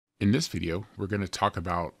In this video, we're going to talk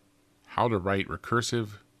about how to write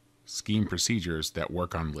recursive scheme procedures that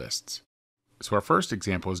work on lists. So our first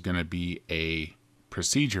example is going to be a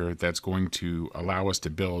procedure that's going to allow us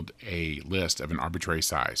to build a list of an arbitrary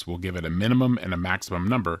size. We'll give it a minimum and a maximum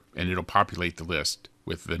number, and it'll populate the list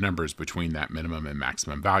with the numbers between that minimum and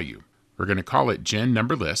maximum value. We're going to call it gen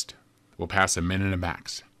number list. We'll pass a min and a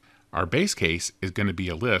max. Our base case is going to be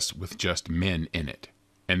a list with just min in it.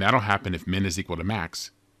 And that'll happen if min is equal to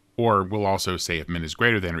max. Or we'll also say if min is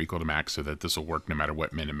greater than or equal to max, so that this will work no matter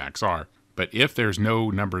what min and max are. But if there's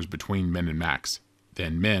no numbers between min and max,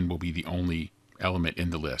 then min will be the only element in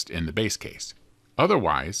the list in the base case.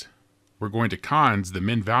 Otherwise, we're going to cons the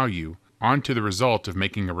min value onto the result of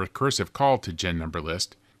making a recursive call to gen number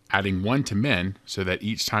list, adding 1 to min, so that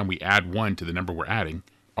each time we add 1 to the number we're adding,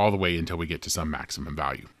 all the way until we get to some maximum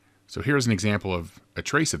value. So here's an example of a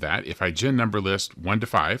trace of that. If I gen number list 1 to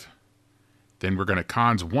 5, then we're going to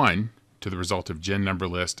cons 1 to the result of gen number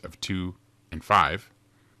list of 2 and 5.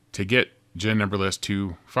 To get gen number list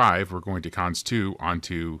 2, 5, we're going to cons 2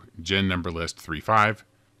 onto gen number list 3, 5,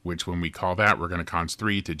 which when we call that, we're going to cons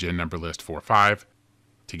 3 to gen number list 4, 5.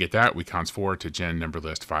 To get that, we cons 4 to gen number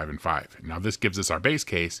list 5 and 5. Now this gives us our base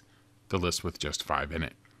case, the list with just 5 in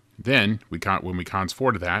it. Then when we cons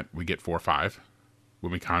 4 to that, we get 4, 5.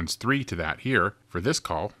 When we cons 3 to that here, for this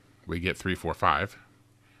call, we get 3, 4, 5.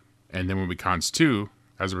 And then when we cons 2,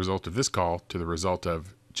 as a result of this call, to the result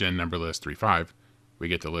of gen number list 3, 5, we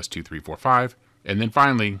get the list 2, 3, 4, 5. And then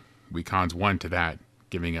finally, we cons 1 to that,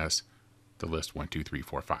 giving us the list 1, 2, 3,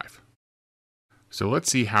 4, 5. So let's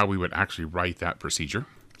see how we would actually write that procedure.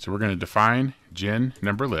 So we're going to define gen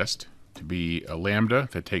number list to be a lambda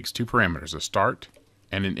that takes 2 parameters, a start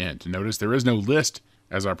and an end. Notice there is no list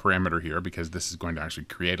as our parameter here because this is going to actually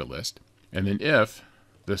create a list. And then if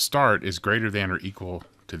the start is greater than or equal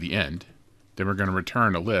to the end, then we're going to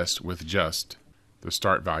return a list with just the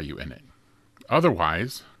start value in it.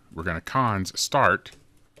 Otherwise, we're going to cons start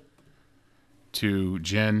to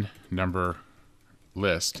gen number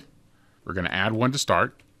list. We're going to add 1 to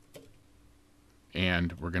start,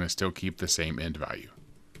 and we're going to still keep the same end value.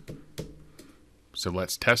 So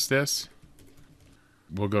let's test this.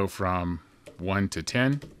 We'll go from 1 to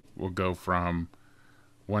 10. We'll go from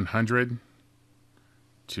 100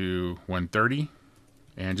 to 130.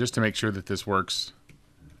 And just to make sure that this works,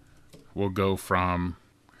 we'll go from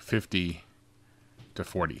 50 to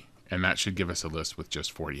 40. And that should give us a list with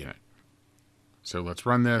just 40 in it. So let's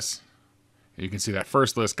run this. And you can see that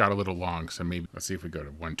first list got a little long, so maybe let's see if we go to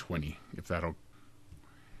 120, if that'll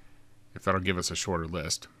give us a shorter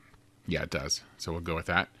list. Yeah, it does. So we'll go with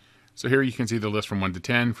that. So here you can see the list from 1 to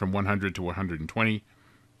 10, from 100 to 120.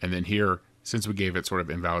 And then here, since we gave it sort of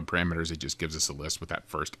invalid parameters, it just gives us a list with that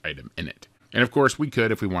first item in it. And of course, we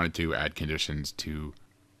could, if we wanted to, add conditions to,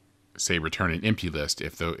 say, return an empty list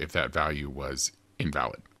if that value was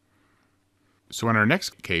invalid. So in our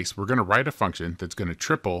next case, we're going to write a function that's going to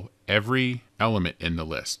triple every element in the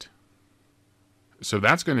list. So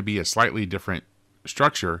that's going to be a slightly different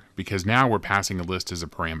structure because now we're passing a list as a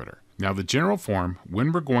parameter. Now the general form,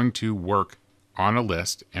 when we're going to work on a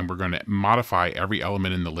list and we're going to modify every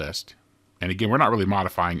element in the list, and again, we're not really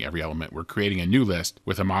modifying every element. We're creating a new list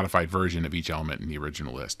with a modified version of each element in the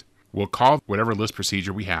original list. We'll call whatever list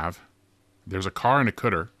procedure we have. There's a car and a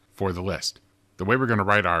coulter for the list. The way we're going to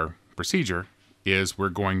write our procedure is we're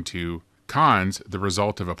going to cons the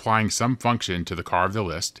result of applying some function to the car of the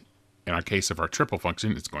list. In our case of our triple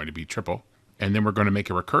function, it's going to be triple. And then we're going to make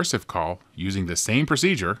a recursive call using the same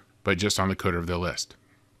procedure, but just on the coulter of the list.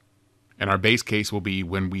 And our base case will be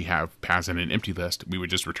when we have passed in an empty list, we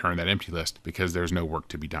would just return that empty list because there's no work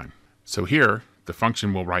to be done. So here, the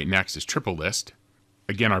function we'll write next is triple list.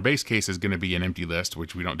 Again, our base case is going to be an empty list,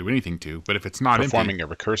 which we don't do anything to. But if it's not performing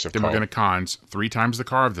empty, a recursive then call, we're going to cons 3 times the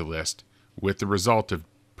car of the list with the result of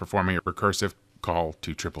performing a recursive call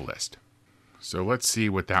to triple list. So let's see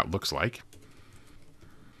what that looks like.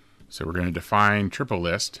 So we're going to define triple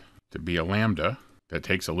list to be a lambda that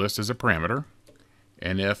takes a list as a parameter.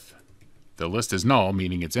 And if the list is null,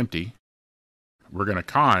 meaning it's empty, we're going to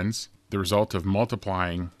cons the result of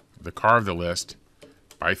multiplying the car of the list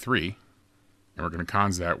by 3. And we're going to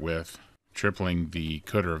cons that with tripling the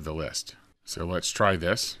coulter of the list. So let's try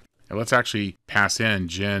this. And let's actually pass in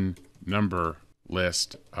gen number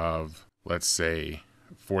list of, let's say,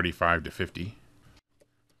 45 to 50.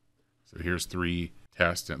 So here's 3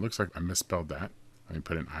 tests. And it looks like I misspelled that. Let me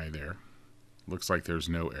put an I there. Looks like there's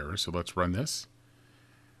no error. So let's run this.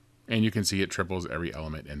 And you can see it triples every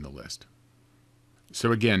element in the list.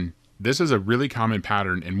 So again, this is a really common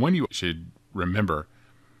pattern and one you should remember.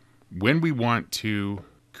 When we want to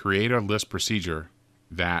create a list procedure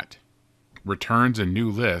that returns a new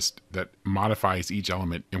list that modifies each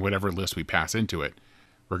element in whatever list we pass into it,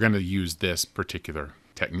 we're going to use this particular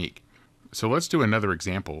technique. So let's do another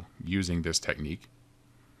example using this technique.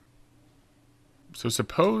 So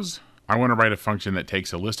suppose I want to write a function that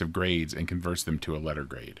takes a list of grades and converts them to a letter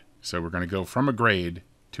grade. So we're going to go from a grade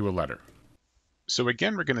to a letter. So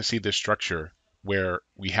again, we're going to see this structure where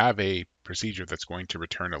we have a procedure that's going to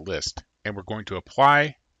return a list, and we're going to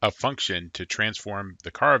apply a function to transform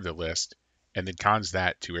the car of the list, and then cons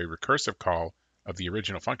that to a recursive call of the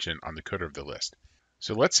original function on the coder of the list.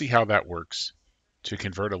 So let's see how that works to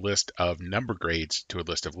convert a list of number grades to a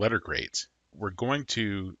list of letter grades. We're going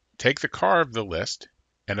to take the car of the list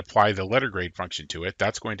and apply the letter grade function to it.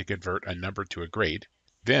 That's going to convert a number to a grade.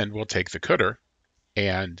 Then we'll take the coder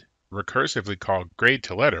and recursively call grade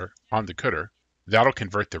to letter on the coder. That'll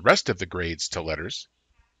convert the rest of the grades to letters.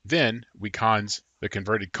 Then we cons the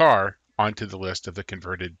converted car onto the list of the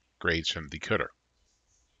converted grades from the coder.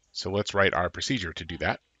 So let's write our procedure to do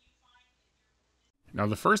that. Now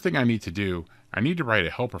the first thing I need to do, I need to write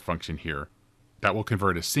a helper function here that will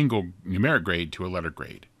convert a single numeric grade to a letter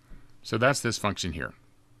grade. So that's this function here.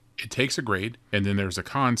 It takes a grade, and then there's a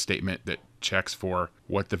cons statement that checks for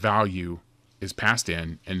what the value is passed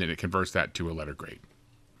in, and then it converts that to a letter grade.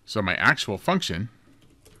 So my actual function,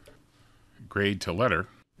 grade to letter,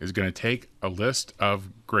 is going to take a list of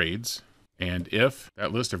grades, and if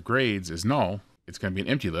that list of grades is null, it's going to be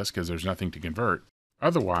an empty list because there's nothing to convert.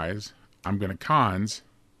 Otherwise, I'm going to cons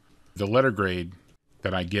the letter grade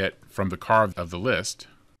that I get from the car of the list.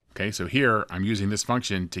 Okay, so here I'm using this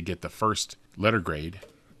function to get the first letter grade,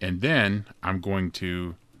 and then I'm going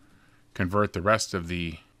to convert the rest of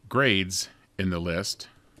the grades in the list,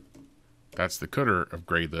 that's the coder of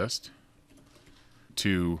grade list,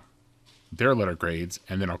 to their letter grades,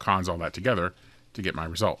 and then I'll cons all that together to get my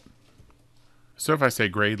result. So if I say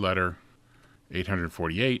grade letter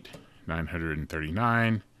 848,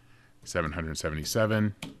 939,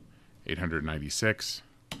 777, 896,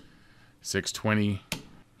 620,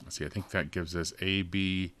 let's see, I think that gives us A,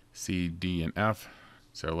 B, C, D, and F.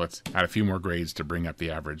 So let's add a few more grades to bring up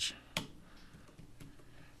the average.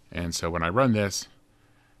 And so when I run this,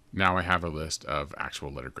 now I have a list of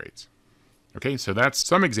actual letter grades. Okay, so that's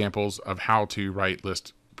some examples of how to write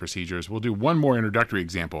list procedures. We'll do one more introductory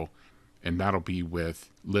example, and that'll be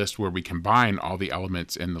with lists where we combine all the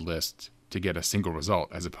elements in the list to get a single result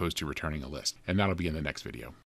as opposed to returning a list. And that'll be in the next video.